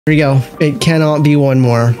Here we go. It cannot be one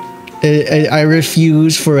more. I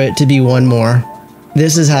refuse for it to be one more.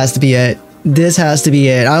 This has to be it. This has to be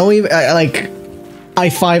it. I don't even like a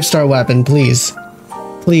 5-star weapon, please.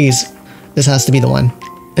 Please. This has to be the one.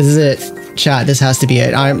 This is it. Chat, this has to be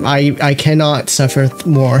it. I cannot suffer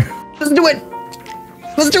more. Let's do it.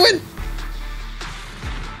 Let's do it.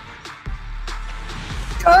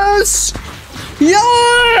 Yes.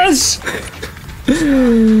 Yes.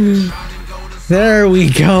 There we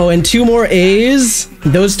go. And 2 more A's.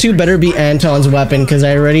 Those 2 better be Anton's weapon because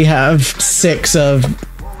I already have 6 of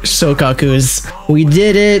Sokaku's. We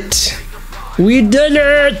did it. We did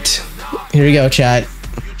it. Here we go, chat.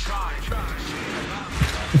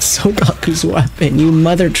 Sokaku's weapon, you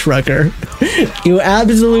mother trucker. You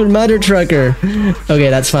absolute mother trucker. Okay,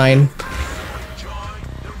 that's fine.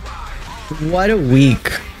 What a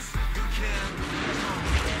week.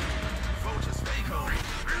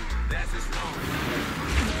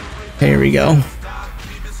 Here we go.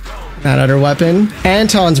 That other weapon.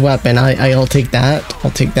 Anton's weapon. I'll take that. I'll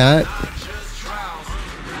take that.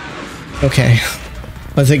 Okay.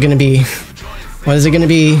 What's it gonna be? What is it gonna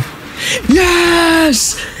be?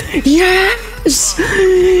 Yes! Yes!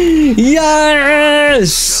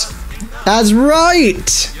 Yes! That's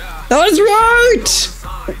right! That's right!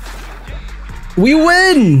 We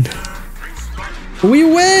win! We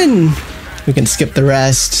win! We can skip the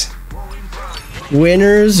rest.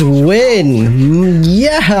 Winners win!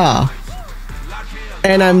 Yeah!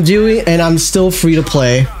 And I'm still free to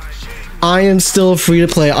play. I am still free to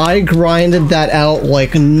play. I grinded that out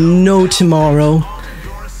like no tomorrow.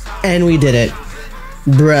 And we did it.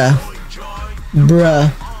 Bruh.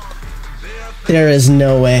 Bruh. There is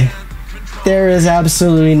no way. There is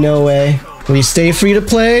absolutely no way. We stay free to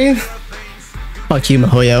play. Fuck you,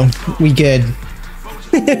 Mihoyo. We good.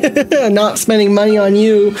 Not spending money on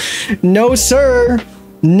you. No, sir.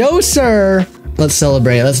 No, sir. Let's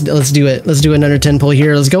celebrate. Let's do it. Let's do another 10 pull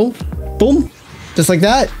here. Let's go. Boom. Just like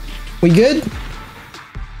that. We good?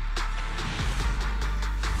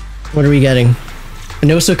 What are we getting?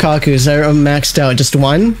 No Sokaku's are maxed out. Just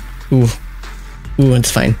 1? Ooh. Ooh, it's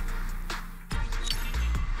fine.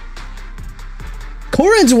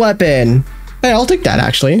 Korin's weapon! Hey, I'll take that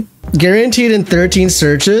actually. Guaranteed in 13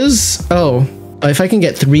 searches. Oh. If I can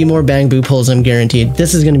get 3 more bamboo pulls, I'm guaranteed.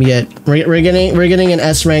 This is gonna be it. We're getting an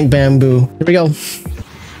S rank bamboo. Here we go.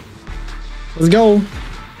 Let's go.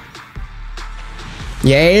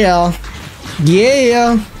 Yeah.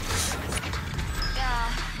 Yeah.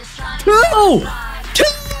 2! 2!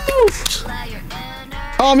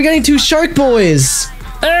 Oh, I'm getting 2 shark boys.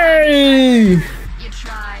 Hey!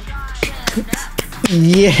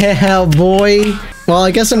 Yeah, boy. Well, I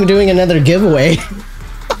guess I'm doing another giveaway.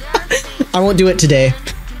 I won't do it today.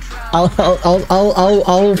 I'll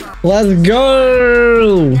let's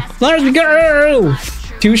go! Let's go!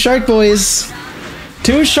 2 shark boys.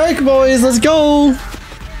 2 shark boys, let's go!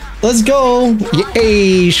 Let's go!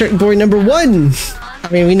 Yay! Shark boy number 1! I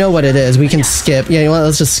mean, we know what it is. We can skip. Yeah, you know what?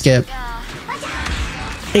 Let's just skip.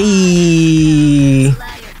 Hey!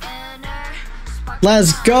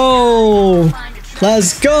 Let's go!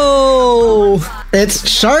 Let's go! It's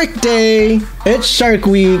Shark Day! It's Shark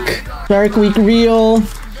Week! Shark Week real!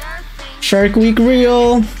 Shark Week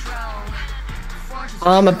real!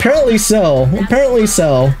 Apparently so. Apparently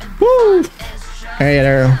so. Woo! Alright,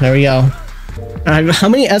 there we go. How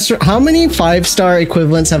many 5-star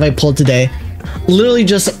equivalents have I pulled today? Literally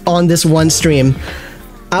just on this one stream.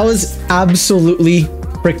 I was absolutely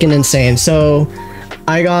freaking insane. So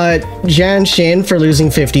I got Jan Shin for losing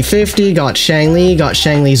 50-50, got Shangli, got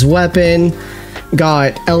Shangli's weapon,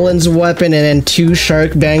 got Ellen's weapon, and then 2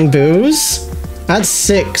 shark bamboos. That's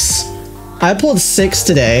 6. I pulled 6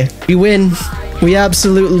 today. We win. We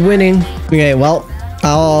absolutely winning. Okay, well,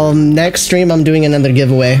 next stream I'm doing another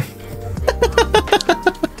giveaway.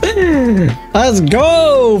 Let's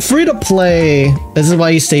go! Free to play! This is why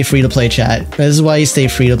you stay free to play, chat. This is why you stay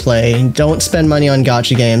free to play. Don't spend money on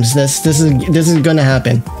gacha games. This is gonna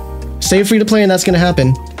happen. Stay free to play and that's gonna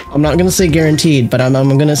happen. I'm not gonna say guaranteed, but I'm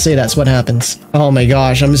gonna say that's what happens. Oh my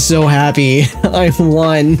gosh, I'm so happy. I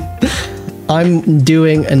won. I'm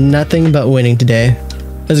doing nothing but winning today.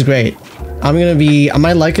 This is great.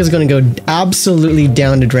 My luck is gonna go absolutely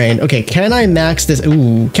down the drain. Okay, can I max this?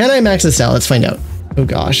 Ooh, can I max this out? Let's find out. Oh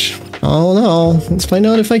gosh. Oh no. Let's find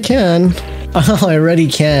out if I can. Oh, I already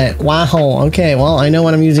can't. Wow. Okay, well, I know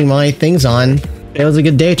what I'm using my things on. It was a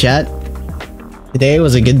good day, chat. Today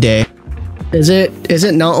was a good day. Is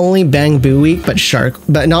it not only Bamboo Week, but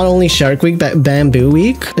not only Shark Week, but Bamboo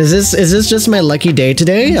Week? Is this just my lucky day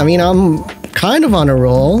today? I mean, I'm kind of on a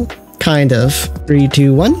roll. Kind of. 3,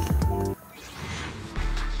 2, 1.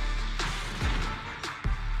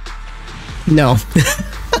 No.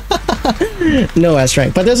 No S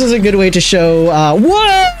rank, but this is a good way to show,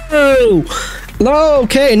 whoa!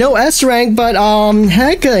 Okay, no S rank, but,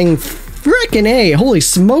 hecking frickin' A. Holy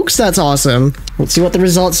smokes, that's awesome. Let's see what the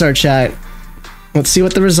results are, chat. Let's see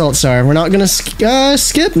what the results are. We're not gonna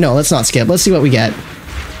skip? No, let's not skip. Let's see what we get.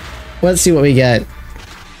 Let's see what we get.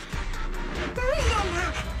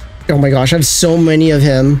 Oh my gosh, I have so many of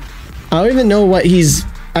him. I don't even know what he's...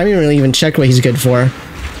 I haven't really even checked what he's good for.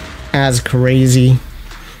 That's crazy.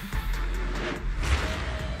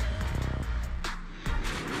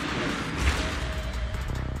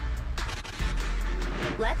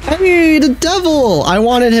 Hey, the devil! I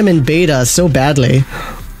wanted him in beta so badly.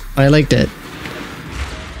 I liked it.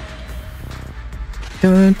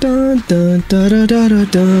 Dun, dun, dun, dun, dun, dun,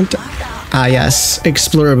 dun, dun. Ah, yes.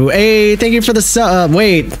 Exploraboo. Hey, thank you for the sub.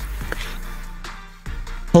 Wait.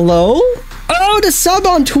 Hello? Oh, the sub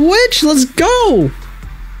on Twitch! Let's go!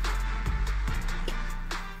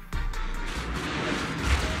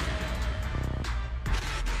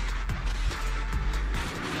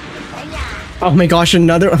 Oh my gosh,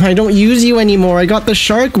 another... I don't use you anymore. I got the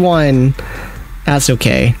shark one. That's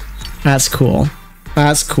okay. That's cool.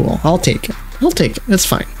 That's cool. I'll take it. I'll take it. That's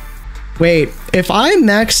fine. Wait, if I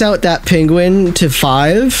max out that penguin to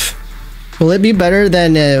 5, will it be better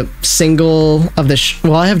than a single of the...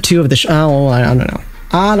 well, I have 2 of the... oh, I don't know.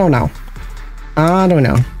 I don't know. I don't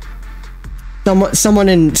know. Someone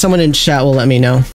in chat will let me know.